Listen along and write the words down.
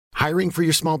Hiring for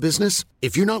your small business?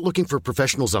 If you're not looking for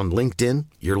professionals on LinkedIn,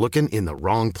 you're looking in the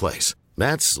wrong place.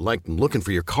 That's like looking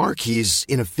for your car keys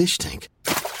in a fish tank.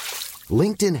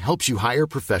 LinkedIn helps you hire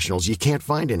professionals you can't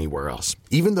find anywhere else,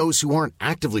 even those who aren't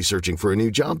actively searching for a new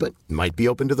job but might be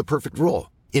open to the perfect role.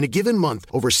 In a given month,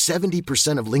 over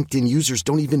 70% of LinkedIn users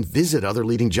don't even visit other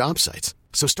leading job sites.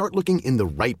 So start looking in the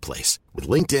right place. With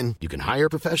LinkedIn, you can hire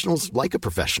professionals like a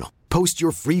professional. Post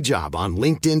your free job on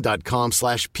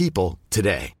linkedin.com/people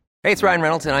today. Hey, it's Ryan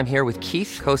Reynolds, and I'm here with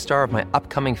Keith, co-star of my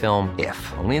upcoming film, If,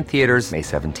 only in theaters May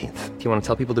 17th. Do you want to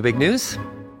tell people the big news?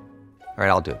 All right,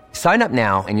 I'll do it. Sign up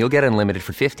now and you'll get unlimited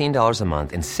for $15 a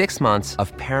month and 6 months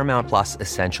of Paramount Plus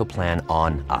Essential Plan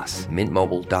on us.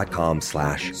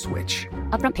 MintMobile.com/switch.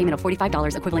 Upfront payment of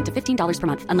 $45 equivalent to $15 per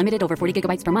month. Unlimited over 40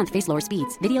 gigabytes per month. Face lower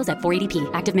speeds. Videos at 480p.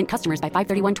 Active Mint customers by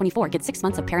 531.24 get 6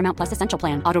 months of Paramount Plus Essential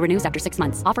Plan. Auto renews after 6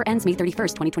 months. Offer ends May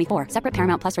 31st, 2024. Separate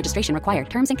Paramount Plus registration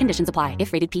required. Terms and conditions apply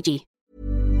if rated PG.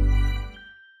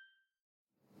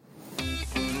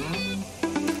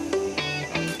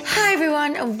 Hi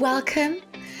everyone and welcome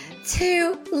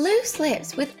to Loose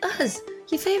Lips with us,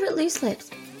 your favourite loose lips.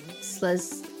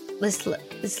 Loose lips.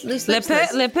 Lipsers.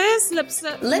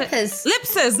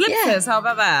 How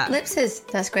about that? Lipsers,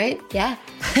 that's great, yeah.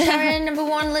 Sharon, number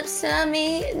one lipster,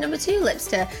 me, number two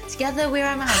lipster. Together we're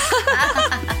a man.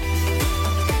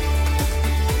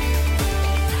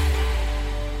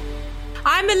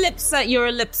 I'm a lipster, you're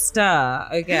a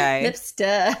lipster, okay?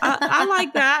 Lipster. I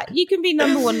like that. You can be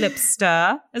number one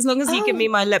lipster, as long as you give me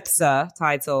my lipster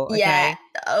title, okay? Yeah,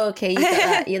 okay, you got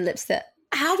that, you're lipster.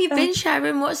 How have you been,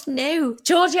 Sharon? What's new?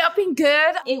 Georgie, I've been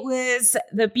good. It was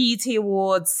the BET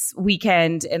Awards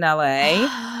weekend in LA.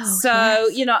 Yes.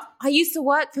 You know, I used to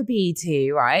work for BET,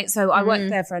 right? So I worked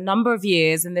there for a number of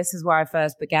years, and this is where I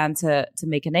first began to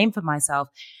make a name for myself.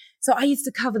 So I used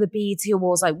to cover the BET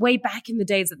Awards like way back in the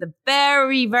days at the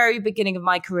very, very beginning of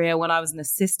my career when I was an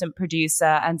assistant producer.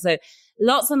 And so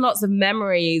lots and lots of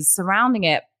memories surrounding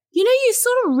it. You know, you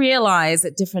sort of realize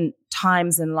at different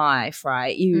times in life,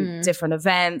 right? Different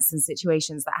events and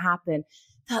situations that happen,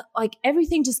 that like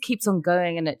everything just keeps on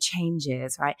going and it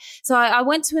changes, right? So I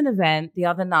went to an event the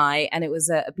other night and it was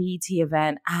a BET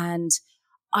event, and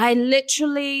I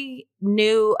literally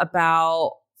knew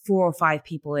about 4 or 5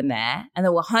 people in there, and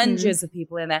there were hundreds of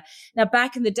people in there. Now,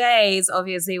 back in the days,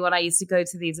 obviously, when I used to go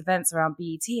to these events around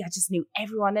BET, I just knew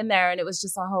everyone in there, and it was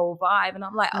just a whole vibe. And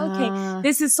I'm like, okay,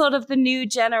 this is sort of the new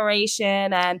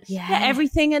generation, and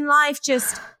everything in life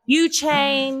just, you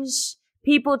change,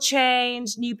 people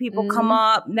change, new people come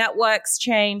up, networks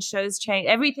change, shows change,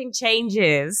 everything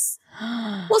changes.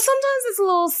 Well, sometimes it's a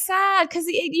little sad because,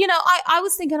 you know, I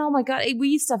was thinking, oh my God, we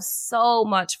used to have so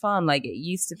much fun. Like it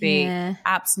used to be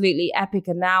absolutely epic.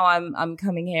 And now I'm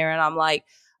coming here and I'm like,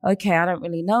 okay, I don't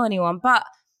really know anyone. But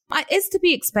it's to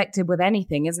be expected with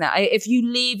anything, isn't it? If you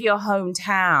leave your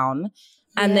hometown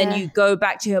and then you go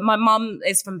back to my mum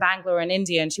is from Bangalore in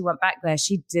India, and she went back there.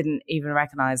 She didn't even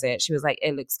recognize it. She was like,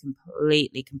 it looks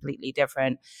completely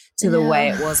different to the way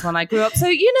it was when I grew up. So,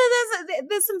 you know,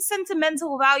 there's some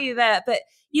sentimental value there, but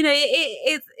you know,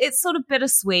 it's sort of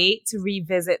bittersweet to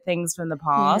revisit things from the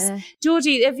past. Yeah.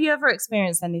 Georgie, have you ever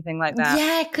experienced anything like that?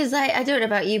 Yeah, because I don't know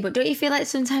about you, but don't you feel like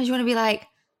sometimes you want to be like,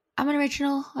 I'm an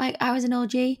original, like I was an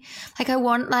OG. Like I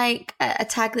want like a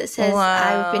tag that says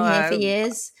I've been here for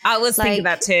years. I was thinking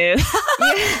that too.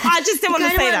 I just didn't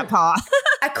want to say that part.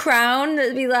 A crown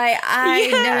that'd be like,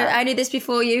 I knew this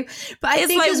before you. But I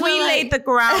think like we laid the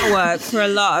groundwork for a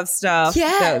lot of stuff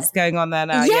that's going on there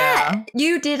now. Yeah,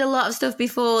 you did a lot of stuff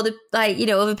before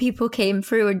other people came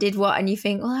through and did what, and you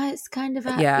think, well, it's kind of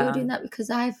you're doing that because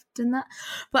I've done that.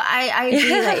 But I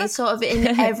agree that it's sort of in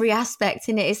every aspect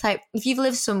in it. It's like if you've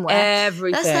lived somewhere,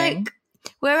 everything. That's like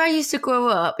where I used to grow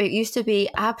up. It used to be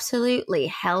absolutely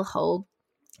hellhole,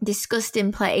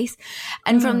 disgusting place.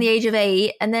 And from the age of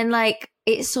 8, and then like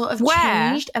it sort of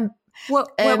changed. And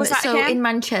where was that so again? In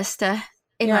Manchester.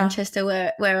 Manchester,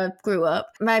 where I grew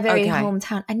up, my very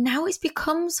hometown. And now it's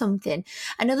become something.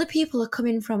 And other people are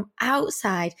coming from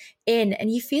outside in,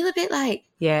 and you feel a bit like,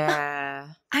 I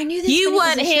knew this. You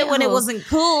weren't here when it wasn't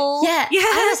cool. Yeah.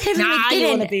 I was here when now we didn't. You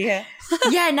want to be here.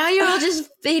 Now you're all just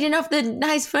feeding off the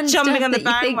nice fun jumping stuff on the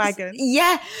bandwagon.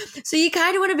 Yeah. So you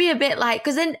kind of want to be a bit like,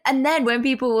 because then when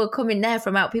people were coming there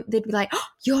from out, they'd be like, oh,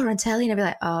 you're on telly. And I'd be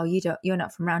like, oh, you're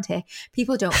not from around here.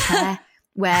 People don't care.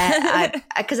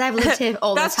 Because I've lived here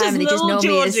all the time and they just know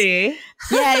Georgie. me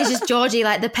as it's just Georgie,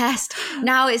 like the pest.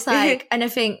 Now it's like, and I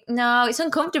think no, it's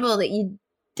uncomfortable that you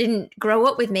didn't grow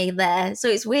up with me there. So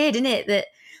it's weird, isn't it, that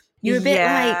you're a bit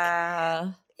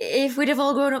like, if we'd have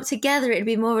all grown up together, it'd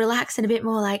be more relaxed and a bit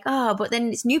more like, oh, but then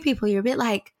it's new people. You're a bit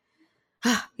like,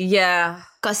 Yeah.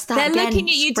 Gotta start They're again. looking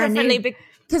at you Brand differently new.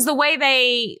 because the way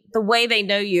they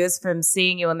know you is from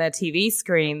seeing you on their TV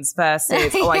screens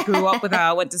versus, I grew up with her,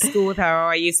 I went to school with her, or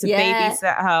I used to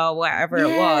babysit her, whatever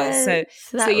it was. So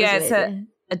it's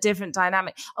a different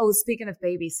dynamic. Oh, speaking of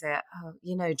babysit,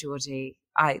 Georgie,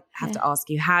 I have to ask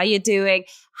you how you're doing,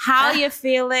 how you're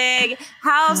feeling,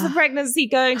 how's the pregnancy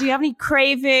going? Do you have any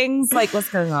cravings? Like, what's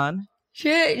going on?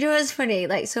 Sure, you know what's funny?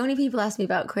 Like, so many people ask me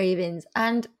about cravings,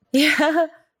 and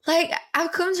like,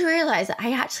 I've come to realize that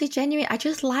I actually I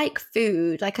just like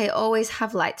food. Like, I always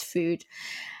have liked food.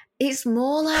 It's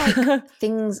more like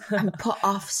things and put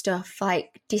off stuff,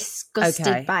 like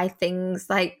disgusted by things.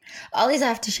 Like Ollie's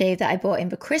aftershave that I bought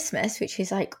him for Christmas, which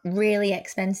is like really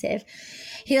expensive.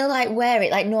 He'll like wear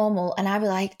it like normal, and I'll be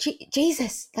like,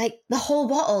 Jesus, like the whole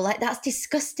bottle, like that's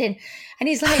disgusting. And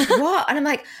he's like, what? And I'm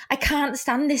like, I can't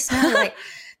stand this smell. Like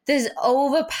there's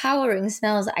overpowering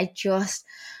smells that I just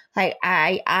like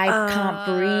I can't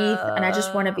breathe, and I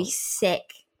just want to be sick.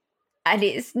 And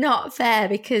it's not fair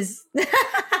because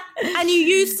and you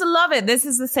used to love it. This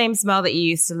is the same smell that you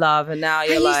used to love, and now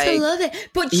you're like, I used to love it.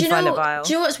 But do you know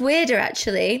what's weirder,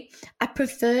 actually? I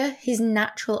prefer his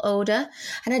natural odor.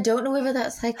 And I don't know whether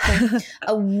that's like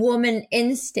a woman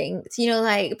instinct,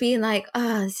 like being like,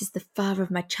 this is the father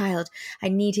of my child. I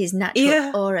need his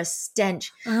natural aura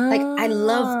stench. Like, I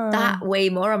love that way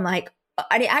more. I'm like,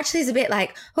 and it actually is a bit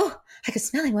like, I can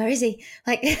smell him. Where is he?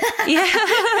 Like,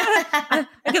 I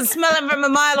can smell him from a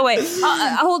mile away.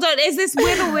 Hold on. Is this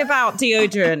with or without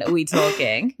deodorant? Are we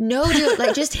talking? No,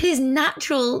 like just his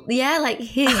natural,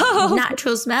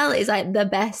 natural smell is like the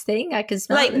best thing I can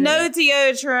smell. Like no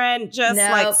deodorant, just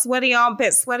like sweaty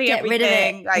armpits, sweaty Get everything. Rid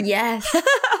of it. Like, yes.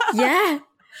 Yeah.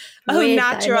 Weird,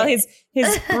 natural. His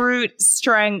brute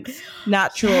strength,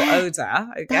 natural odor.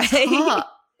 Okay. That's hot.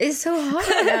 It's so hot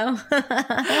right now.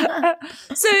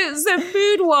 So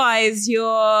food-wise,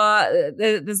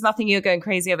 there's nothing you're going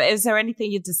crazy over. Is there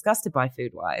anything you're disgusted by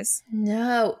food-wise?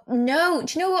 No. Do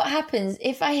you know what happens?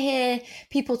 If I hear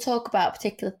people talk about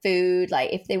particular food,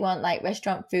 like if they want like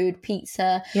restaurant food,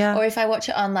 pizza, or if I watch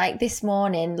it on like this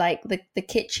morning, like the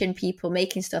kitchen people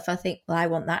making stuff, I think, well, I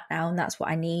want that now, and that's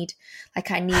what I need. Like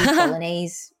I need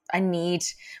bolognese. I need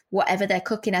whatever they're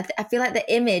cooking. I feel like the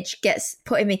image gets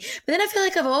put in me. But then I feel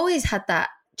like I've always had that,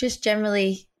 just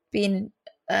generally being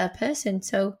a person.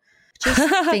 So I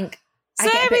just think I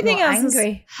get a bit more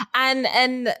angry.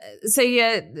 And so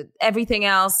everything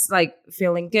else, like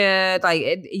feeling good, like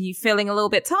are you feeling a little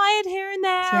bit tired here and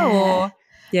there? Or?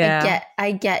 Yeah.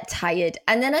 I get tired.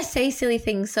 And then I say silly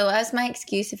things. So as my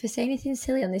excuse, if I say anything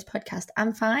silly on this podcast,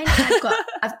 I'm fine.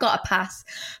 I've got a pass.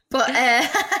 But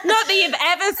not that you've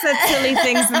ever said silly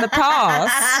things in the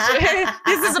past.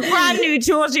 This is a brand new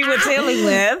Georgie we're dealing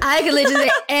with. I can literally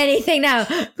say anything now.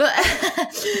 But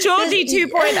Georgie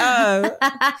 2.0.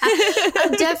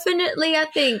 I'm definitely, I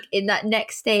think, in that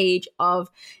next stage of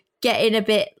getting a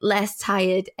bit less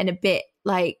tired and a bit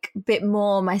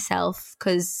more myself,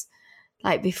 because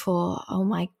like before, oh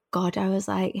my God, I was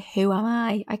like, who am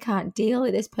I? I can't deal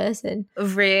with this person.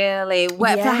 Really?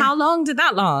 For how long did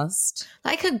that last?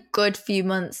 Like a good few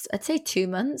months. I'd say 2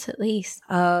 months at least.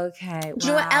 Okay. Wow. Do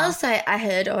you know what else I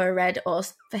heard or read or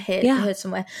heard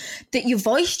somewhere? That your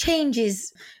voice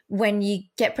changes when you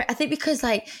get I think because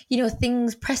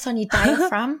things press on your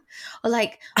diaphragm or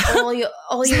like all your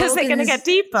is it gonna get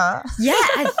deeper? Yeah,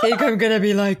 I think I'm gonna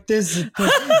be like this.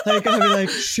 I'm gonna be like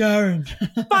Sharon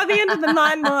by the end of the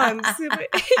 9 months.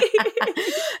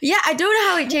 Yeah, I don't know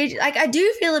how it changes. Like I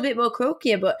do feel a bit more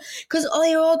croakier, but because all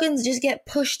your organs just get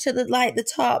pushed to the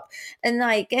top, and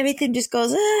like everything just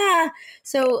goes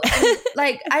So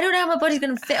like I don't know how my body's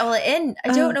gonna fit all it in.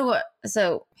 I don't know what.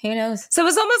 So who knows? So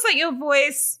it's almost like your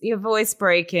voice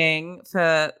breaking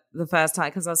for the first time,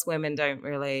 because us women don't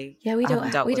really. Yeah, we don't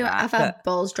have our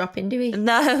balls dropping, do we?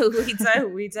 No,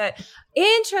 we don't.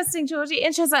 Interesting, Georgie.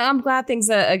 Interesting. I'm glad things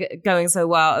are going so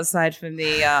well aside from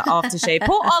the aftershave.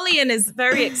 Poor Ollie and his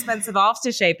very expensive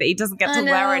aftershave that he doesn't get to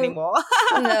wear anymore.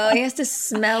 No, he has to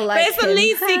smell like. But it's the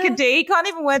least he can do. He can't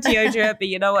even wear deodorant, but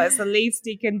you know what? It's the least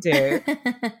he can do.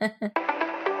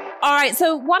 All right,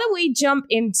 so why don't we jump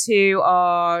into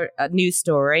our news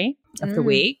story of the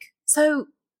week? So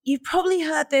you've probably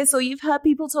heard this, or you've heard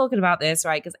people talking about this,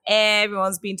 right? Because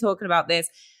everyone's been talking about this.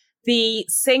 The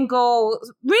single,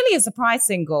 really a surprise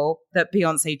single that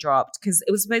Beyonce dropped, because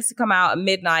it was supposed to come out at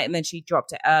midnight and then she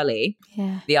dropped it early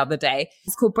the other day.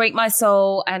 It's called Break My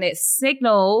Soul, and it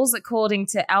signals, according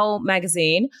to Elle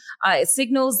magazine, it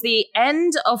signals the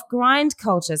end of grind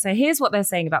culture. So here's what they're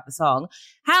saying about the song.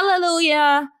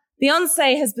 Hallelujah.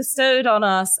 Beyonce has bestowed on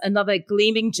us another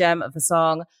gleaming gem of a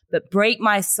song, but Break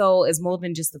My Soul is more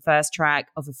than just the first track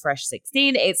of a fresh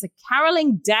 16. It's a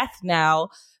caroling death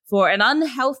knell for an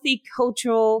unhealthy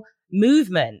cultural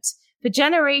movement. For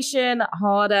generation,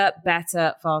 harder,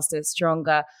 better, faster,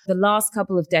 stronger. The last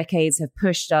couple of decades have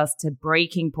pushed us to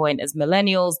breaking point as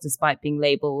millennials, despite being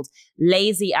labeled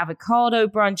lazy avocado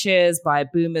brunches by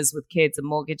boomers with kids and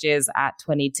mortgages at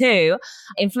 22.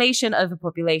 Inflation,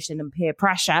 overpopulation, and peer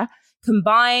pressure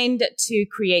combined to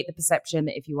create the perception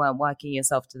that if you weren't working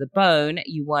yourself to the bone,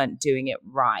 you weren't doing it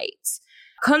right.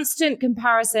 Constant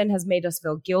comparison has made us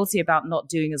feel guilty about not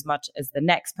doing as much as the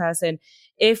next person.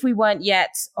 If we weren't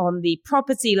yet on the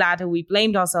property ladder, we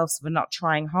blamed ourselves for not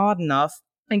trying hard enough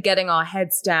and getting our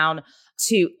heads down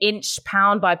to inch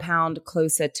pound by pound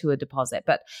closer to a deposit.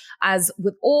 But as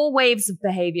with all waves of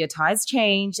behavior, tides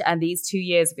change, and these 2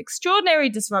 years of extraordinary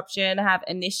disruption have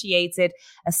initiated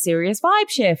a serious vibe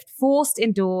shift. Forced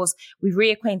indoors, we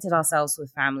reacquainted ourselves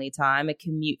with family time, a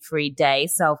commute-free day,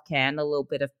 self-care, and a little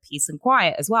bit of peace and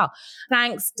quiet as well.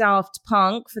 Thanks, Daft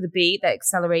Punk, for the beat that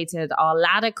accelerated our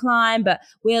ladder climb. But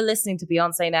we're listening to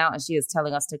Beyonce now, and she is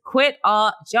telling us to quit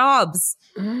our jobs.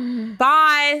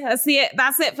 Bye.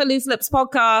 That's it for Loose Lips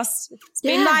podcast. It's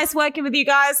been nice working with you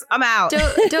guys. I'm out.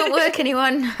 Don't work,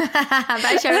 anyone.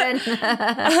 Bye, Sharon.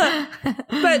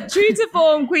 But true to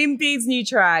form, Queen Bee's new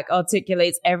track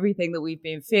articulates everything that we've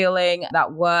been feeling.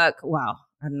 That work, well,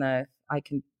 I don't know if I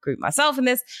can group myself in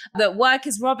this, that work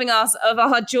is robbing us of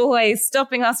our joy,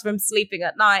 stopping us from sleeping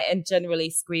at night, and generally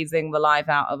squeezing the life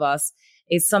out of us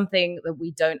is something that we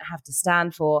don't have to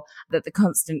stand for, that the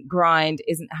constant grind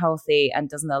isn't healthy and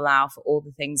doesn't allow for all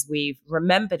the things we've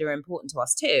remembered are important to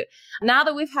us too. Now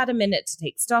that we've had a minute to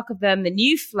take stock of them, the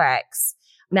new flex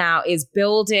now is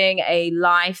building a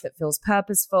life that feels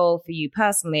purposeful for you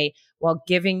personally while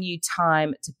giving you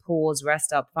time to pause,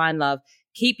 rest up, find love,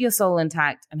 keep your soul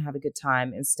intact, and have a good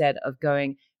time instead of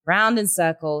going round in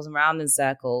circles and round in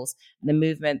circles. The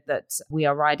movement that we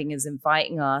are riding is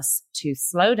inviting us to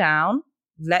slow down,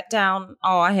 let down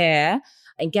our hair,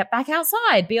 and get back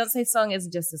outside. Beyonce's song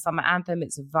isn't just a summer anthem,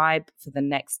 it's a vibe for the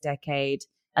next decade.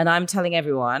 And I'm telling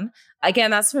everyone,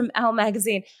 again, that's from Elle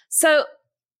Magazine. So,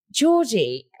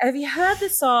 Georgie, have you heard the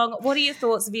song? What are your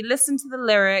thoughts? Have you listened to the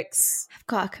lyrics? I've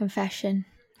got a confession.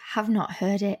 Have not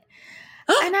heard it.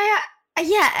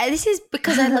 And this is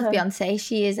because I love Beyonce.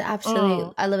 She is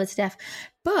absolute, I love her to death.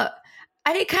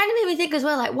 And it kind of made me think as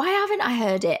well, like, why haven't I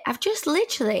heard it? I've just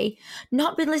literally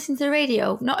not been listening to the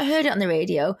radio, not heard it on the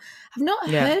radio. I've not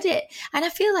heard it. And I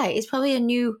feel like it's probably a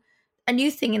new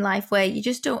thing in life where you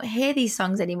just don't hear these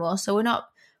songs anymore. So we're not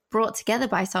brought together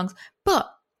by songs.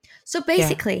 So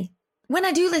basically, when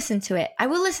I do listen to it, I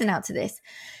will listen out to this.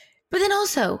 But then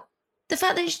also, the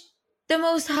fact that she's the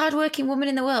most hardworking woman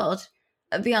in the world,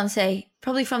 Beyonce,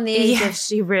 probably from the age of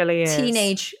she really is.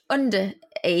 Teenage,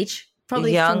 underage,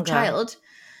 probably Younger. from child,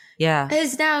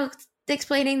 is now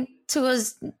explaining to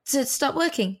us to stop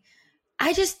working.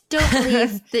 I just don't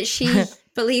believe that she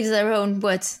believes her own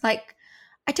words. Like,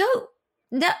 I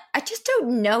just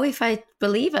don't know if I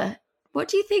believe her. What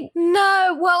do you think?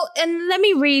 No, well, and let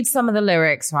me read some of the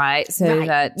lyrics, right? So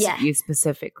that you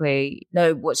specifically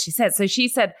know what she said. So she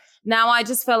said, "Now I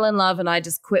just fell in love and I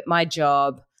just quit my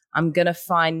job. I'm going to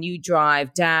find new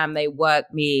drive. Damn, they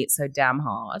work me so damn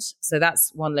hard." So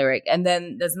that's one lyric. And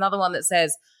then there's another one that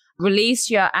says, "Release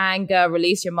your anger,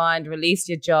 release your mind, release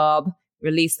your job,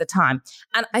 release the time."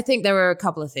 And I think there are a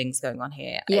couple of things going on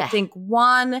here. I think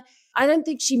one, I don't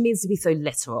think she means to be so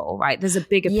literal, right? There's a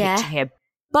bigger picture here.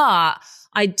 But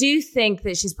I do think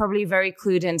that she's probably very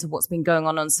clued into what's been going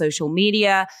on social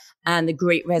media and the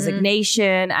Great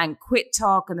Resignation and Quit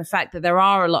Talk, and the fact that there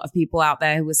are a lot of people out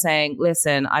there who are saying,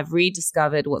 listen, I've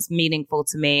rediscovered what's meaningful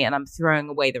to me and I'm throwing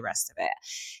away the rest of it.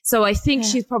 So I think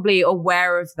she's probably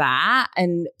aware of that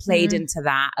and played into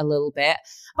that a little bit.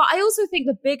 But I also think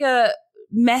the bigger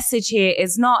message here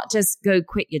is not just go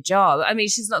quit your job. I mean,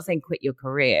 she's not saying quit your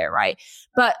career, right?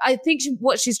 But I think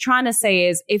what she's trying to say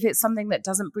is if it's something that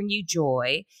doesn't bring you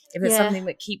joy, if it's something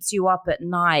that keeps you up at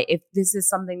night, if this is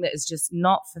something that is just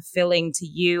not fulfilling to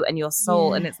you and your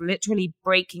soul, and it's literally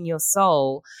breaking your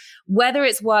soul, whether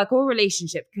it's work or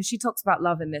relationship, because she talks about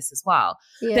love in this as well,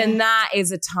 then that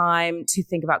is a time to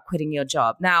think about quitting your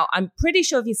job. Now, I'm pretty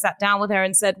sure if you sat down with her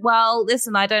and said, well,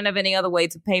 listen, I don't have any other way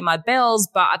to pay my bills,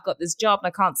 but I've got this job and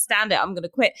I can't stand it, I'm going to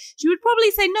quit, she would probably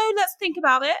say, no, let's think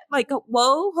about it. Like,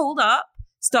 whoa, hold up,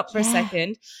 stop for a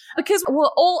second, because we're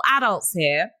all adults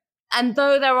here. And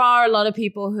though there are a lot of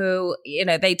people who, you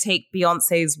know, they take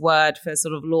Beyonce's word for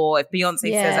sort of law, if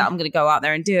Beyonce says that, I'm going to go out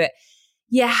there and do it.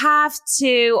 you have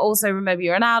to also remember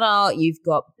you're an adult, you've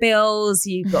got bills,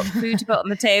 you've got food to put on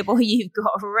the table, you've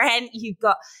got rent,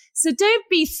 so don't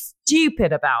be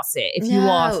stupid about it if you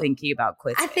are thinking about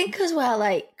quitting. I think as well,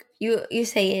 like you're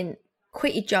saying,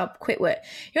 quit your job, quit work.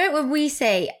 You know, when we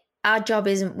say our job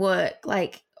isn't work,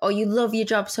 like, or you love your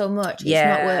job so much, it's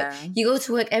not work. You go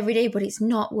to work every day, but it's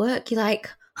not work. You're like,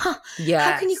 how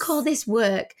can you call this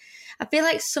work? I feel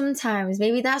like sometimes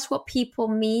maybe that's what people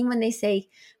mean when they say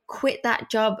quit that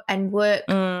job and work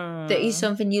that is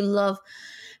something you love.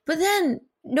 But then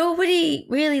nobody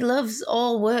really loves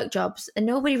all work jobs and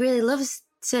nobody really loves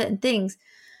certain things.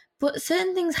 But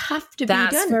certain things have to be done.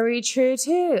 That's very true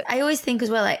too. I always think as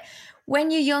well, like when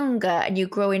you're younger and you're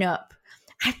growing up,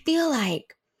 I feel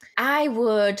like I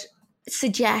would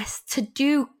suggest to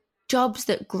do jobs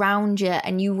that ground you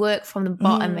and you work from the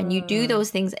bottom and you do those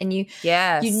things and you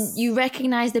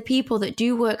recognize the people that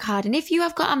do work hard. And if you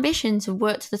have got ambition to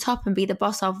work to the top and be the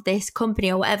boss of this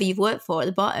company or whatever you've worked for at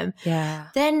the bottom,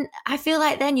 then I feel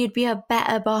like then you'd be a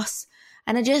better boss.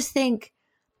 And I just think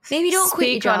maybe don't quit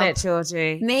your job. Speak on it,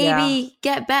 Georgie. Maybe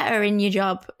get better in your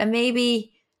job and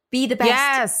maybe be the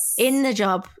best in the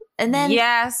job. And then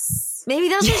maybe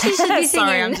that's what you should be singing.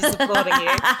 Sorry, I'm just applauding you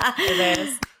for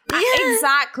this.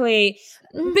 Exactly.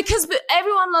 Because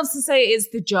everyone loves to say it's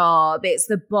the job, it's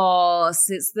the boss,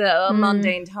 it's the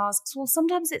mundane tasks. Well,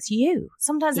 sometimes it's you.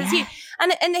 Sometimes it's you.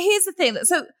 And here's the thing.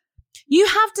 So you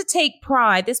have to take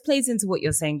pride. This plays into what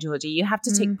you're saying, Georgie. You have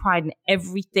to take pride in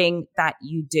everything that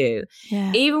you do.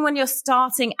 Yeah. Even when you're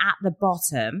starting at the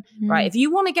bottom, right? If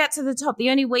you want to get to the top, the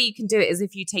only way you can do it is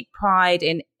if you take pride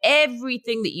in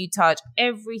everything that you touch,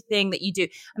 everything that you do.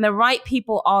 And the right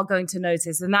people are going to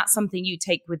notice. And that's something you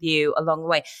take with you along the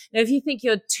way. Now, if you think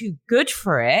you're too good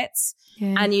for it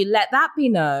and you let that be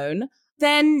known,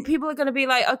 then people are going to be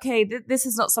like, okay, this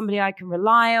is not somebody I can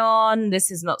rely on. This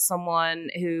is not someone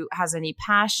who has any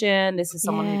passion. This is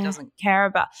someone who doesn't care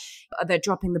about, they're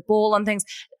dropping the ball on things.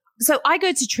 So I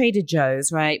go to Trader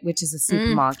Joe's, right, which is a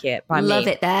supermarket by me. Love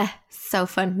it there. So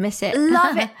fun. Miss it.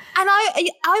 Love it. And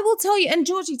I will tell you, and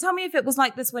Georgie, tell me if it was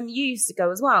like this when you used to go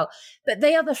as well, but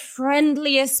they are the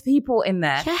friendliest people in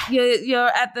there. Yeah. You're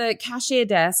at the cashier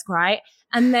desk, right?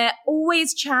 And they're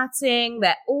always chatting.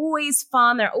 They're always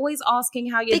fun. They're always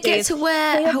asking how your day is. They get to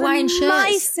wear Hawaiian shirts.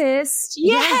 Nicest.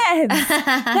 Yes.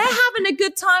 They're having a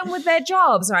good time with their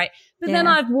jobs, right? But then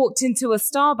I've walked into a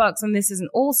Starbucks, and this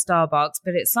isn't all Starbucks,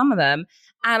 but it's some of them.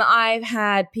 And I've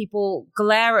had people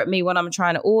glare at me when I'm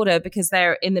trying to order because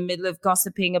they're in the middle of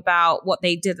gossiping about what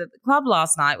they did at the club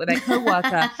last night with their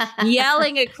coworker,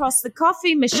 yelling across the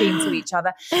coffee machine to each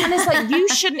other. And it's like, you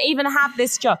shouldn't even have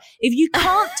this job. If you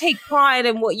can't take pride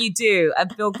in what you do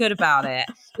and feel good about it,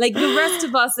 like the rest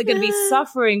of us are going to be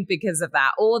suffering because of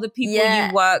that. Or the people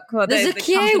you work for, the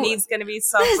company's going to be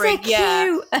suffering.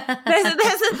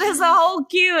 There's a whole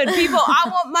queue and people, I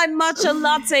want my matcha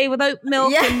latte with oat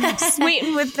milk and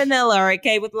sweetened with vanilla,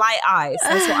 okay, with light ice.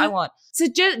 That's what I want. So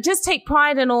just take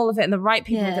pride in all of it, and the right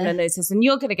people are going to notice, and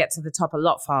you're going to get to the top a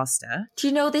lot faster. Do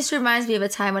you know, this reminds me of a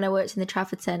time when I worked in the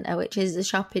Trafford Centre, which is a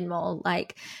shopping mall,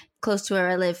 like close to where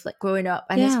I live, like growing up,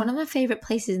 and it's one of my favourite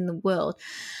places in the world.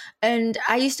 And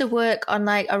I used to work on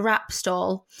like a wrap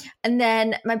stall, and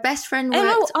then my best friend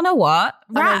worked on a what?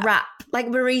 On a wrap, like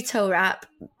burrito wrap.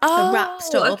 A wrap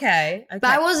stall. Okay. But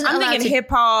I wasn't I'm allowed thinking hip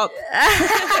hop.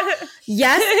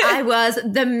 Yes, I was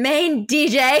the main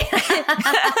DJ.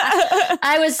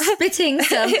 I was spitting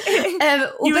some.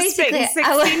 You were spitting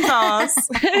 16 bars.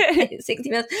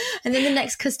 16 bars. And then the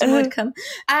next customer would come.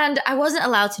 And I wasn't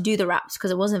allowed to do the wraps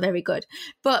because I wasn't very good.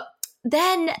 But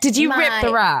then did you rip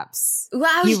the wraps? Well,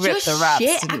 I was just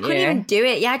shit. I couldn't even do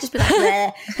it. Yeah, I'd just be like,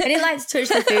 bleh. I didn't like to touch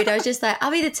the food. I was just like,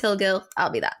 I'll be the till girl.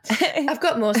 I'll be that. I've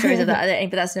got more stories of that, I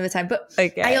think, but that's another time. But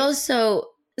I also,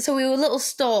 so we were little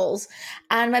stalls,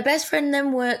 and my best friend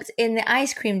then worked in the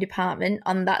ice cream department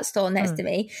on that stall next to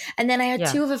me. And then I had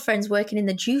two other friends working in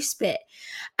the juice bit.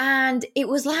 And it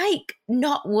was like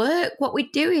not work. What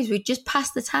we'd do is we'd just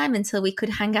pass the time until we could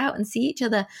hang out and see each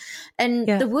other. And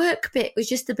the work bit was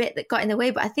just the bit that got in the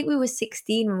way. But I think we were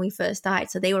 16 when we first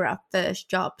started. So they were our first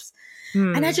jobs.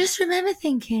 And I just remember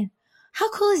thinking, how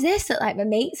cool is this that like my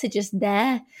mates are just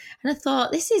there? And I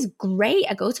thought, this is great.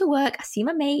 I go to work, I see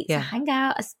my mates, I hang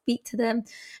out, I speak to them,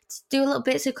 do a little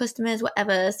bits with customers,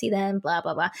 whatever, see them, blah,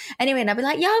 blah, blah. Anyway, and I'd be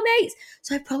like, yo, mates.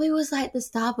 So I probably was like the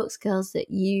Starbucks girls that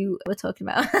you were talking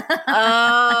about.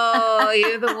 Oh,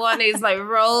 you're the one who's like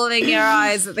rolling your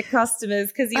eyes at the customers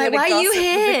because you like, why are you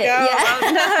here?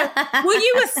 Well,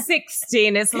 you were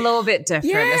 16. It's a little bit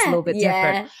different. It's a little bit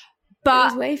different. But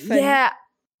it was way funny.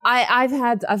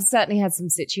 I've certainly had some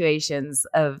situations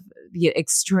of the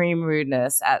extreme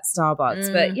rudeness at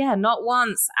Starbucks, but yeah, not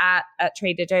once at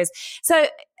Trader Joe's. So,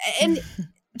 and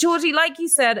Georgie, like you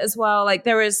said as well, like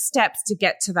there is steps to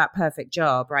get to that perfect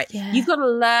job, right? Yeah. You've got to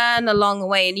learn along the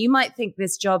way, and you might think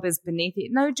this job is beneath you.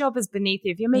 No job is beneath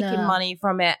you if you're making money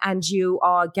from it and you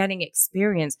are getting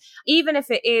experience. Even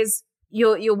if it is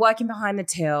you're working behind the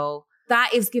till,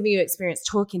 that is giving you experience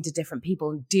talking to different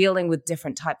people and dealing with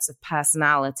different types of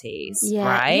personalities,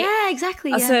 right? Yeah,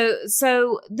 exactly. Yeah.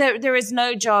 So there is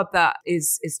no job that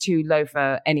is too low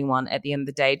for anyone at the end of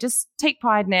the day. Just take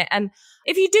pride in it. And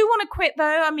if you do want to quit,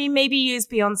 though, I mean, maybe use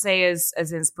Beyonce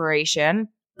as inspiration,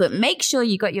 but make sure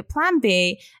you got your plan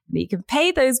B and you can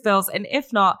pay those bills. And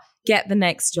if not, get the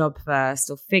next job first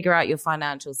or figure out your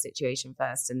financial situation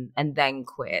first and then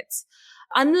quit.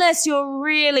 Unless you're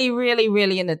really, really,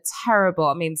 really in a terrible,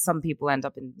 I mean, some people end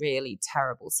up in really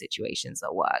terrible situations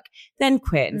at work, then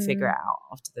quit and figure it out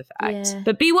after the fact. Yeah.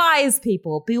 But be wise,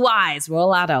 people. Be wise. We're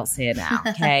all adults here now,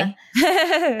 okay?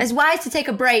 It's wise to take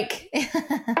a break.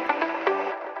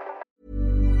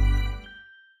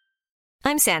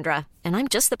 I'm Sandra, and I'm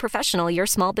just the professional your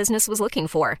small business was looking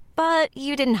for. But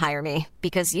you didn't hire me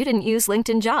because you didn't use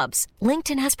LinkedIn Jobs.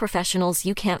 LinkedIn has professionals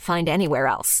you can't find anywhere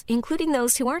else, including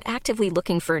those who aren't actively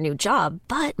looking for a new job,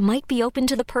 but might be open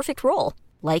to the perfect role,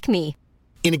 like me.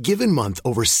 In a given month,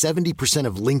 over 70%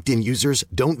 of LinkedIn users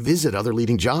don't visit other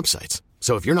leading job sites.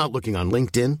 So if you're not looking on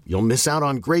LinkedIn, you'll miss out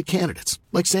on great candidates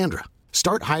like Sandra.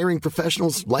 Start hiring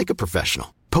professionals like a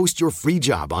professional. Post your free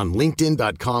job on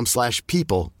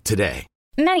linkedin.com/people today.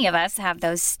 Many of us have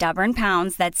those stubborn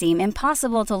pounds that seem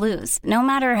impossible to lose, no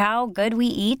matter how good we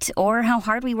eat or how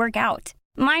hard we work out.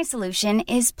 My solution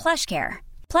is PlushCare.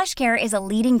 PlushCare is a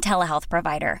leading telehealth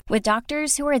provider with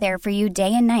doctors who are there for you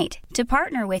day and night to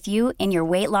partner with you in your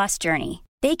weight loss journey.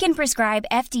 They can prescribe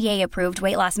FDA-approved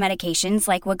weight loss medications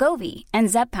like Wegovy and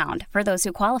Zepbound for those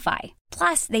who qualify.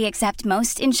 Plus, they accept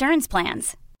most insurance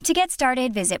plans. To get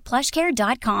started, visit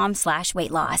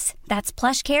plushcare.com/weightloss. That's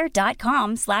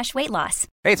plushcare.com/weightloss.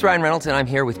 Hey, it's Ryan Reynolds, and I'm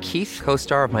here with Keith,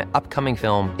 co-star of my upcoming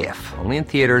film, If, only in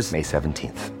theaters May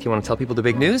 17th. Do you want to tell people the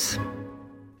big news?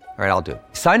 All right, I'll do it.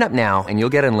 Sign up now and you'll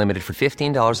get unlimited for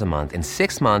 $15 a month and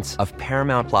 6 months of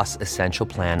Paramount Plus Essential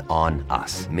Plan on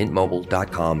us.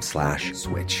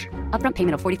 MintMobile.com/switch. Upfront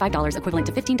payment of $45 equivalent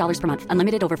to $15 per month.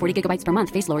 Unlimited over 40 gigabytes per month.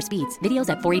 Face lower speeds.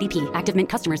 Videos at 480p. Active Mint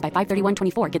customers by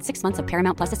 531.24 get 6 months of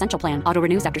Paramount Plus Essential Plan. Auto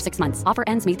renews after 6 months. Offer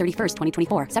ends May 31st,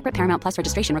 2024. Separate Paramount Plus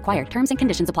registration required. Terms and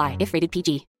conditions apply if rated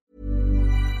PG.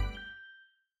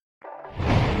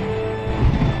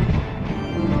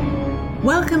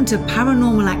 Welcome to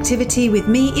Paranormal Activity with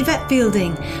me, Yvette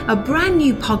Fielding, a brand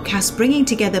new podcast bringing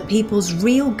together people's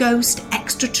real ghost,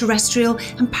 extraterrestrial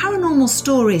and paranormal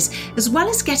stories, as well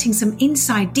as getting some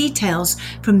inside details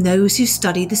from those who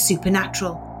study the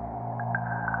supernatural.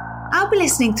 I'll be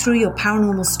listening through your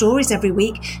paranormal stories every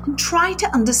week and try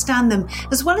to understand them,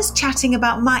 as well as chatting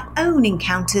about my own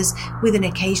encounters with an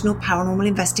occasional paranormal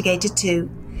investigator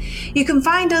too. You can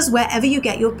find us wherever you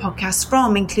get your podcasts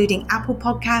from, including Apple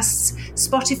Podcasts,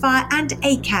 Spotify and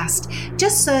Acast.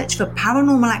 Just search for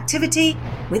Paranormal Activity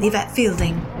with Yvette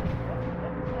Fielding.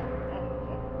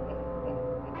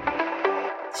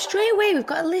 Straight away, we've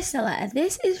got a listener letter.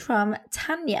 This is from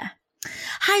Tanya.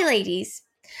 Hi, ladies.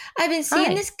 I've been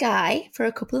seeing this guy for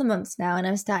a couple of months now, and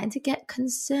I'm starting to get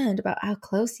concerned about how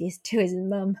close he is to his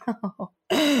mum.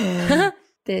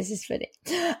 This is funny.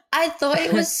 I thought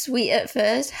it was sweet at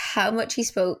first how much he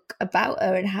spoke about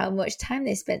her and how much time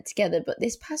they spent together. But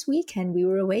this past weekend, we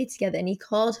were away together and he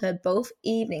called her both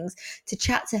evenings to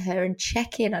chat to her and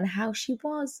check in on how she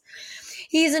was.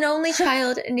 He is an only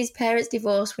child and his parents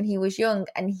divorced when he was young,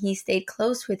 and he stayed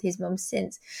close with his mum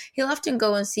since. He'll often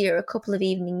go and see her a couple of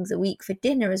evenings a week for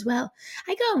dinner as well.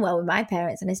 I go on well with my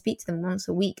parents and I speak to them once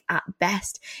a week at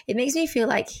best. It makes me feel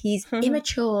like he's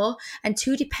immature and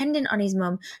too dependent on his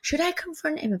mum. Should I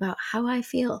confront him about how I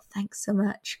feel? Thanks so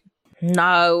much.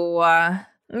 No. I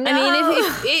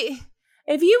mean,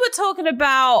 if you were talking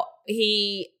about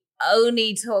he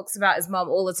only talks about his mum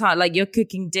all the time, like you're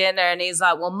cooking dinner and he's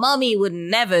like, well, mummy would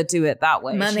never do it that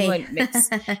way. Mummy. She won't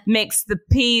mix the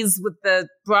peas with the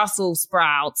Brussels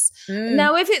sprouts.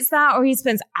 Now, if it's that, or he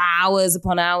spends hours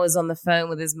upon hours on the phone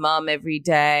with his mum every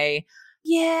day,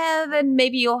 yeah, then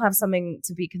maybe you'll have something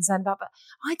to be concerned about. But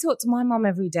I talk to my mom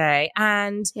every day.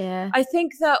 And I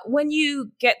think that when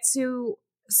you get to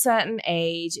a certain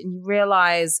age and you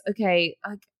realize, okay,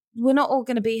 we're not all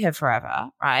going to be here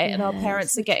forever, right? And our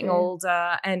parents are getting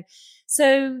older. And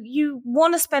so you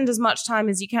want to spend as much time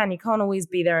as you can. You can't always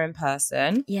be there in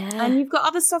person. Yeah. And you've got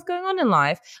other stuff going on in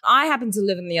life. I happen to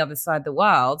live on the other side of the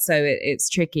world, so it's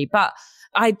tricky. But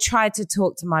I tried to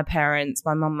talk to my parents,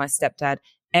 my mum, my stepdad,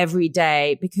 every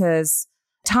day because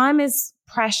time is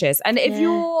precious. And if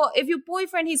your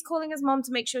boyfriend, he's calling his mom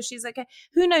to make sure she's okay,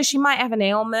 who knows, she might have an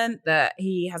ailment that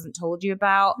he hasn't told you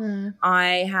about.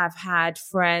 I have had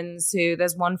friends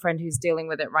there's one friend who's dealing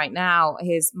with it right now.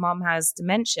 His mom has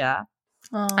dementia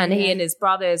and he and his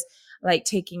brothers like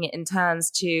taking it in turns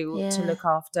to look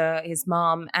after his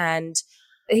mom. And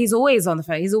he's always on the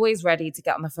phone. He's always ready to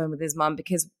get on the phone with his mom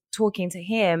because talking to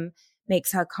him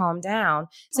makes her calm down.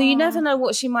 So you never know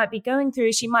what she might be going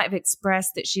through. She might have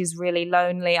expressed that she's really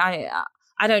lonely. I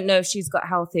don't know if she's got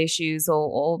health issues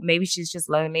or maybe she's just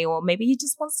lonely, or maybe he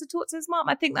just wants to talk to his mom.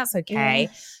 I think that's okay.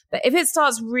 But if it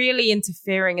starts really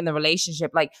interfering in the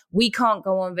relationship, like we can't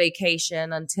go on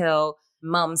vacation until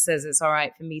mum says it's all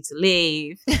right for me to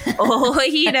leave, or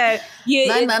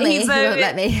my mummy won't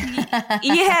let me.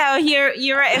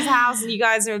 You're at his house and you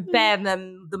guys are in bed, and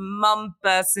then the mum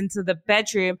bursts into the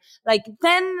bedroom. Like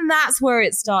then that's where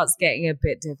it starts getting a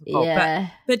bit difficult.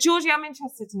 But Georgie, I'm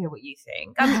interested to hear what you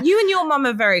think. You and your mum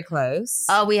are very close.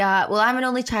 Oh, we are. Well, I'm an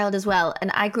only child as well,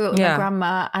 and I grew up with my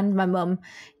grandma and my mum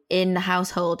in the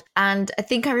household. And I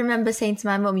think I remember saying to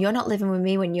my mum, you're not living with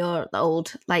me when you're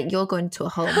old, like you're going to a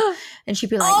home. And she'd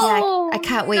be like, I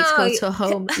can't wait to go to a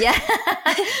home.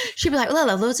 She'd be like, well, I'll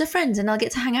have loads of friends and I'll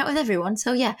get to hang out with everyone.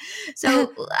 So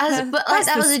so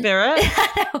that was spirit.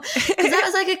 Because that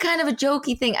was like a kind of a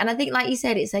jokey thing. And I think, like you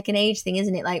said, it's like an age thing,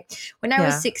 isn't it? Like when I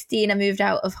was 16, I moved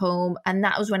out of home, and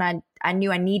that was when I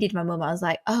knew I needed my mum. I was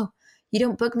like, oh, you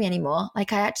don't bug me anymore.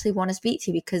 Like I actually want to speak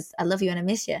to you because I love you and I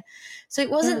miss you. So it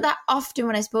wasn't that often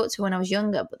when I spoke to her when I was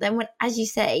younger. But then as you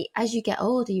say, as you get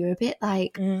older, you're a bit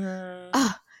like,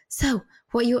 oh, so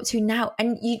what are you up to now?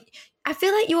 And I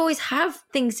feel like you always have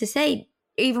things to say,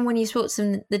 even when you spoke to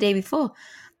them the day before.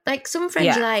 Like some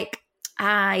friends are like,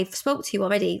 I've spoke to you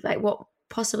already. Like what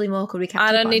possibly more could we catch up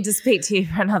on? I don't need to speak to you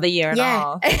for another year and a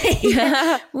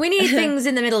half. We need things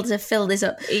in the middle to fill this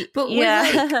up. But with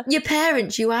like your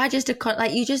parents, you are just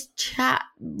you just chat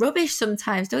rubbish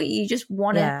sometimes, don't you? You just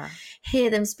want to hear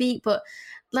them speak. But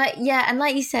and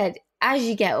like you said, as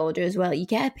you get older as well, you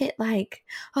get a bit like,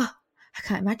 oh, I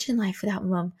can't imagine life without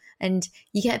mum. And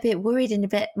you get a bit worried and a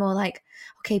bit more like,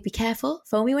 okay, be careful.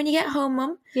 Phone me when you get home,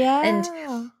 mum. Yeah.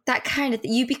 And that kind of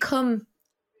thing. You become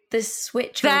the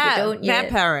switch over, don't you? Their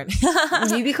parent.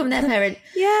 You become their parent.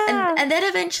 And then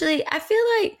eventually, I feel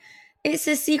like it's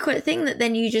a secret thing that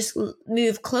then you just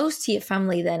move close to your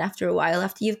family then after a while,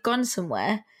 after you've gone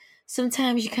somewhere.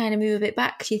 Sometimes you kind of move a bit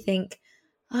back because you think,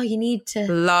 oh, you need to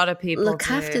a lot of people look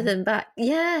after them back.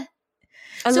 Yeah.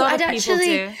 A lot of people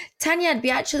do. Tanya, I'd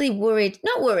be actually worried,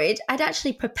 not worried, I'd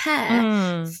actually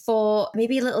prepare for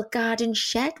maybe a little garden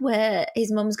shed where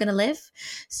his mum's going to live.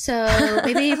 So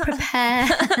maybe prepare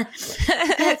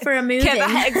for a move. Get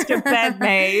that extra bed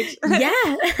made.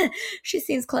 She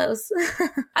seems close.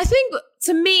 I think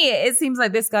to me, it seems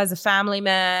like this guy's a family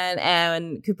man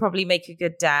and could probably make a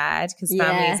good dad because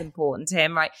family is important to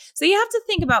him, right? So you have to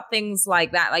think about things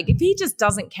like that. Like if he just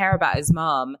doesn't care about his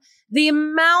mum, the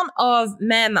amount of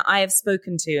men that I have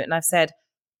spoken to and I've said,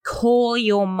 call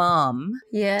your mum.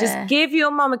 Yeah. Just give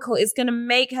your mum a call. It's going to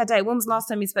make her day. When was the last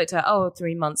time you spoke to her? Oh,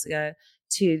 3 months ago.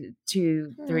 3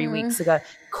 weeks ago.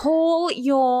 Call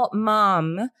your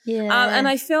mum. Yeah. And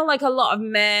I feel like a lot of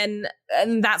men,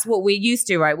 and that's what we're used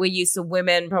to, right? We're used to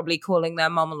women probably calling their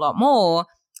mum a lot more.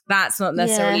 That's not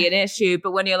necessarily an issue.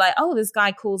 But when you're like, oh, this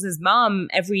guy calls his mum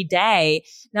every day.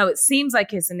 Now, it seems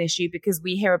like it's an issue because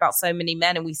we hear about so many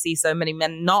men and we see so many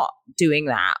men not doing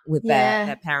that with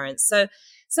their parents.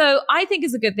 So I think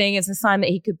it's a good thing. It's a sign that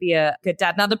he could be a good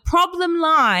dad. Now, the problem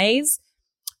lies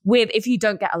with if you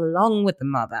don't get along with the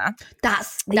mother.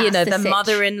 That's the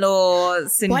mother-in-law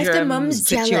syndrome. What if the mum's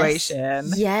situation.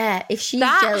 Jealous? Yeah, if she's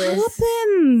that jealous.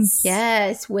 Happens. Yeah,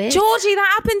 it's weird. Georgie,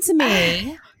 that happened to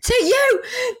me. To you?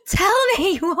 Tell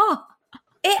me what?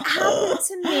 It happened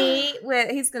to me where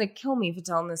he's going to kill me for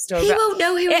telling this story. He won't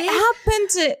know who it is. It happened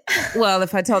to, well,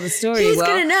 if I tell the story, he's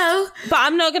going to know. But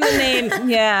I'm not going to name,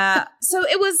 So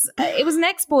it was an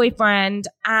ex-boyfriend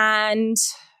and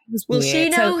it was Will weird. she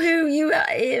know who you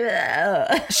are?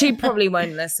 She probably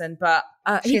won't listen, but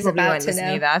he probably won't listen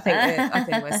either. I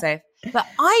think we're safe. But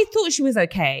I thought she was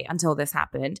okay until this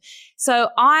happened. So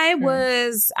I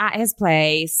was at his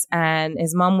place and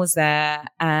his mum was there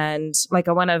and like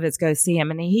I went over to go see him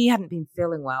and he hadn't been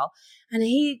feeling well. And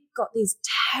he got these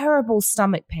terrible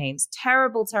stomach pains,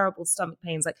 terrible stomach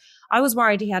pains. Like I was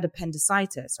worried he had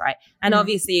appendicitis, right? And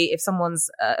obviously if someone's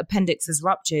appendix is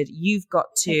ruptured, you've got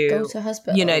to go to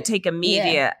hospital. Take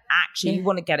immediate action. You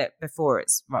want to get it before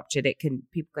it's ruptured.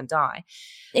 People can die.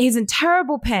 He's in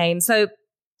terrible pain. So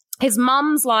his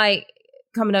mum's like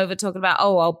coming over talking about,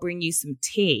 oh, I'll bring you some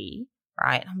tea,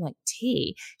 right? And I'm like,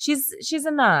 tea? She's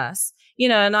a nurse, you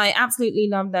know, and I absolutely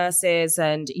love nurses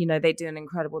and, you know, they do an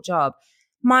incredible job.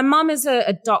 My mum is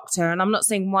a doctor, and I'm not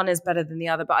saying one is better than the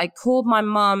other, but I called my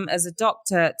mum as a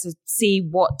doctor to see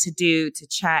what to do to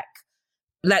check.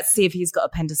 Let's see if he's got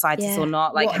appendicitis or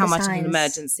not. Like, how much of an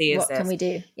emergency is this? What can we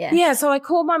do? Yeah. So I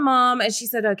called my mom and she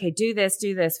said, okay, do this,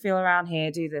 feel around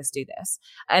here, do this.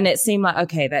 And it seemed like,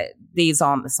 okay, that these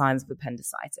aren't the signs of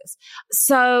appendicitis.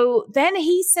 So then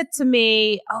he said to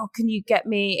me, oh, can you get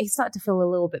me, he started to feel a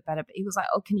little bit better, but he was like,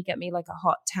 oh, can you get me like a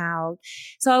hot towel?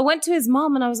 So I went to his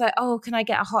mom and I was like, oh, can I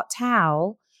get a hot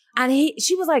towel? And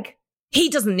she was like, he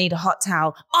doesn't need a hot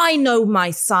towel. I know my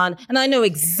son and I know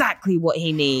exactly what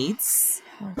he needs.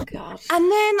 Oh, God.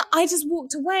 And then I just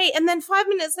walked away. And then 5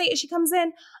 minutes later, she comes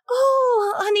in.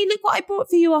 Oh, honey, look what I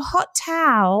brought for you, a hot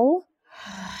towel.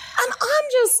 And I'm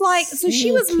just like, so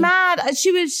she was mad.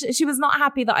 She was not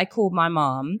happy that I called my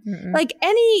mom. Like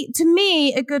to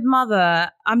me, a good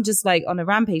mother, I'm just like on a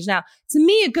rampage now. To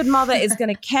me, a good mother is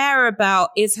going to care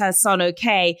about, is her son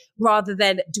okay? Rather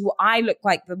than, do I look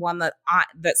like the one that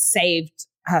saved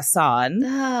her son?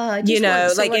 You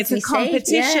know, like it's a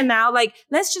competition now. Like,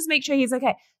 let's just make sure he's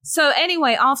okay. So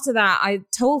anyway, after that, I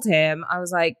told him, I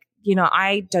was like, you know,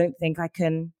 I don't think I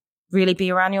can really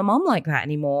be around your mom like that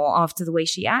anymore after the way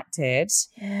she acted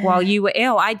while you were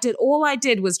ill. All I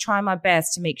did was try my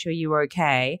best to make sure you were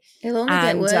okay. It'll only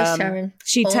get worse, Sharon.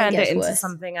 She turned it into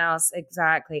something else.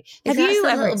 Exactly. Have you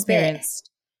ever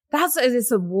experienced?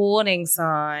 It's a warning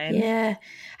sign. Yeah.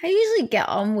 I usually get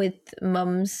on with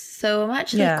mums, so I'm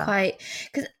actually quite,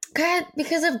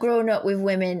 because I've grown up with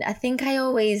women, I think I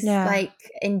always like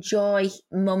enjoy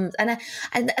mums, and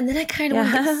then I kind of want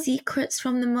to get secrets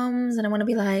from the mums, and I want to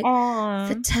be like,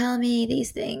 so tell me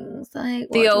these things, like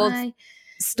the old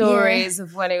stories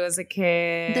of when he was a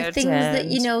kid, the things that,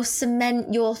 you know,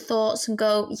 cement your thoughts and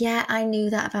go, yeah, I knew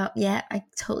that about, I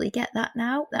totally get that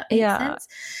now, that makes sense.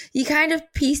 You kind of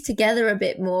piece together a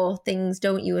bit more things,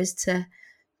 don't you, as to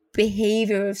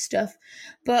behavior of stuff.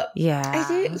 But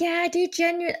I do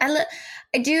genuinely,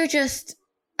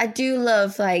 I do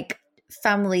love like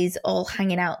families all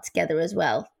hanging out together as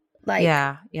well. Like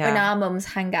when our mums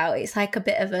hang out, it's like a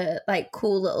bit of a like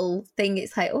cool little thing.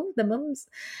 It's like, oh, the mums,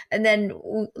 and then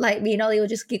like me and Ollie will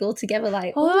just giggle together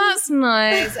like, oh, that's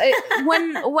nice.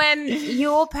 when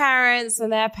your parents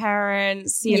and their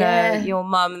parents, you know, your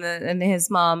mum and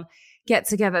his mum get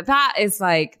together, that's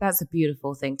a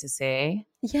beautiful thing to see.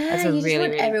 Yeah, that's a you really, just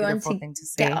want really everyone beautiful to thing to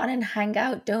see. get on and hang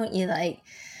out, don't you? Like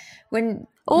when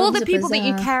all the people that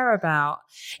you care about,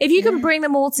 if you can bring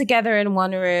them all together in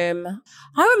one room.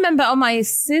 I remember on my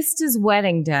sister's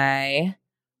wedding day,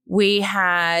 we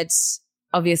had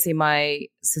obviously my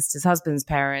sister's husband's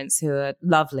parents, who are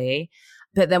lovely,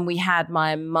 but then we had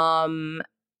my mum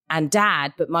and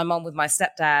dad, but my mom with my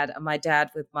stepdad and my dad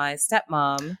with my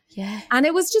stepmom. Yeah. And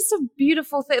it was just a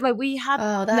beautiful thing. Like we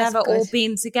had never all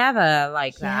been together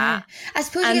like that. I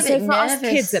suppose and you get so a bit for nervous. us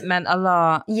kids, it meant a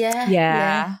lot.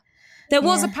 Yeah. There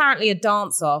was apparently a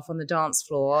dance off on the dance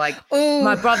floor. Like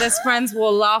my brother's friends were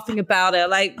laughing about it.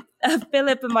 Like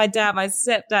Philip and my dad, my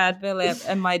stepdad Philip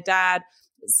and my dad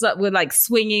were like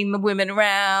swinging the women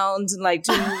around and like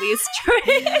doing all these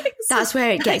tricks. That's where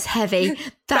it gets heavy.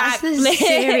 That's the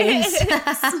serious.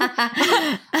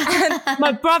 And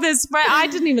my brother's friend, I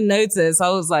didn't even notice. I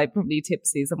was like probably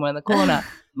tipsy somewhere in the corner.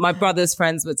 My brother's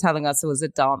friends were telling us it was a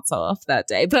dance off that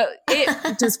day, but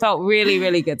it just felt really,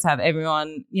 really good to have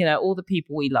everyone, you know, all the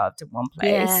people we loved in one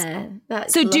place. Yeah,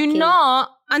 that's so lucky. Do not,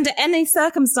 under any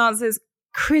circumstances,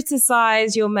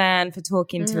 criticize your man for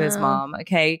talking to his mom,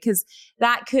 okay? Because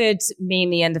that could mean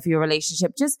the end of your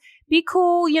relationship. Just be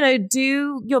cool, you know,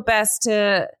 do your best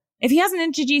to, if he hasn't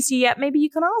introduced you yet, maybe you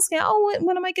can ask him, oh,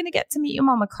 when am I going to get to meet your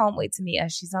mom? I can't wait to meet her.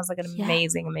 She sounds like an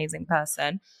amazing, amazing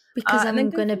person. Because I'm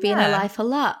going to be in her life a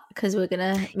lot, because we're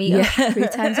going to meet up 3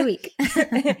 times a week.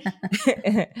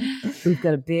 We've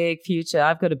got a big future.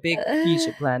 I've got a big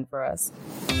future planned for us.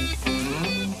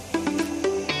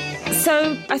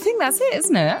 So I think that's it,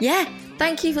 isn't it? Yeah.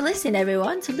 Thank you for listening,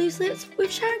 everyone, to Loose Lips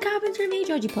with Sharon Carpenter and me,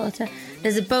 Georgie Porter.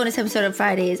 There's a bonus episode on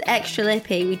Friday. It's extra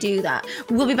lippy. We do that.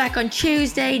 We'll be back on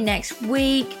Tuesday next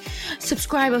week.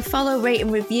 Subscribe and follow, rate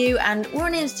and review. And we're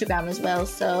on Instagram as well.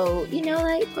 So, you know,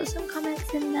 like, put some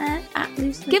comments in there at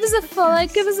Loose Lips.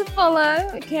 Give us a follow.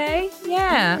 Okay.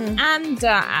 Yeah. And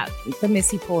at the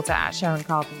Missy Porter at Sharon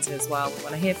Carpenter as well. We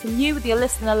want to hear from you with your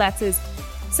listener letters.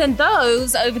 Send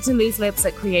those over to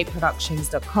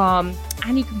looselips@createproductions.com,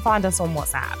 and you can find us on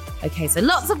WhatsApp. Okay, so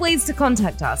lots of ways to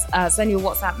contact us. Send your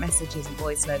WhatsApp messages and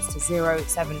voice notes to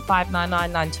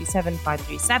 07599 927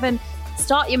 537.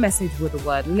 Start your message with the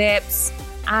word lips,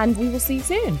 and we will see you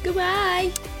soon.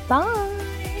 Goodbye. Bye.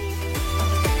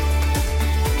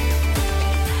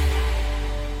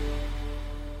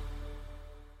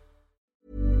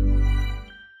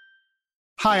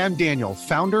 Hi, I'm Daniel,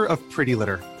 founder of Pretty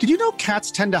Litter. Did you know cats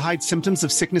tend to hide symptoms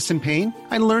of sickness and pain?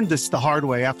 I learned this the hard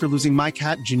way after losing my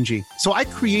cat, Gingy. So I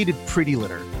created Pretty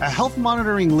Litter, a health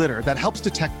monitoring litter that helps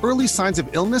detect early signs of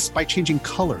illness by changing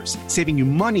colors, saving you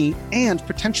money and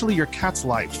potentially your cat's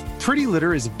life. Pretty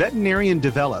Litter is veterinarian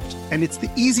developed, and it's the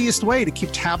easiest way to keep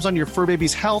tabs on your fur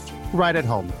baby's health right at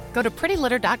home. Go to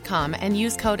prettylitter.com and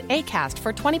use code ACAST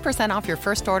for 20% off your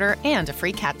first order and a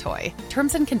free cat toy.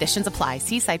 Terms and conditions apply.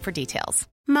 See site for details.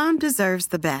 Mom deserves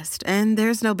the best, and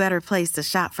there's no better place to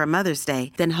shop for Mother's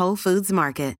Day than Whole Foods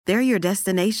Market. They're your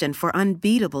destination for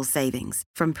unbeatable savings,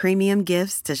 from premium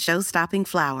gifts to show-stopping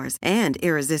flowers and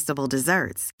irresistible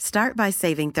desserts. Start by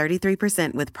saving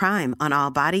 33% with Prime on all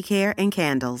body care and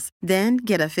candles. Then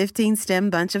get a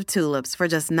 15-stem bunch of tulips for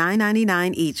just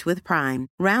 $9.99 each with Prime.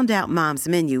 Round out Mom's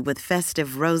menu with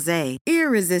festive rosé,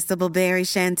 irresistible berry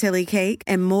chantilly cake,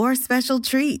 and more special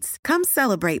treats. Come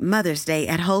celebrate Mother's Day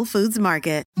at Whole Foods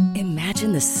Market.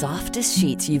 Imagine the softest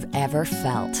sheets you've ever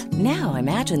felt. Now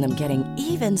imagine them getting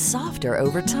even softer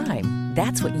over time.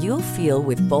 That's what you'll feel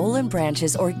with Boll &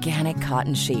 Branch's organic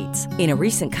cotton sheets. In a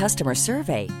recent customer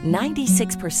survey,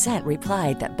 96%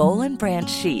 replied that Boll & Branch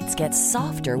sheets get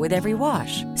softer with every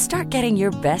wash. Start getting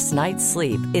your best night's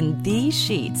sleep in these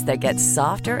sheets that get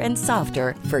softer and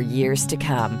softer for years to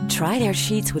come. Try their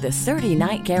sheets with a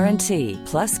 30-night guarantee.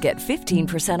 Plus, get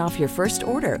 15% off your first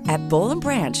order at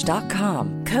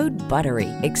bollandbranch.com. Code BUTTERY.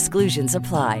 Exclusions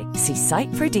apply. See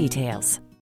site for details.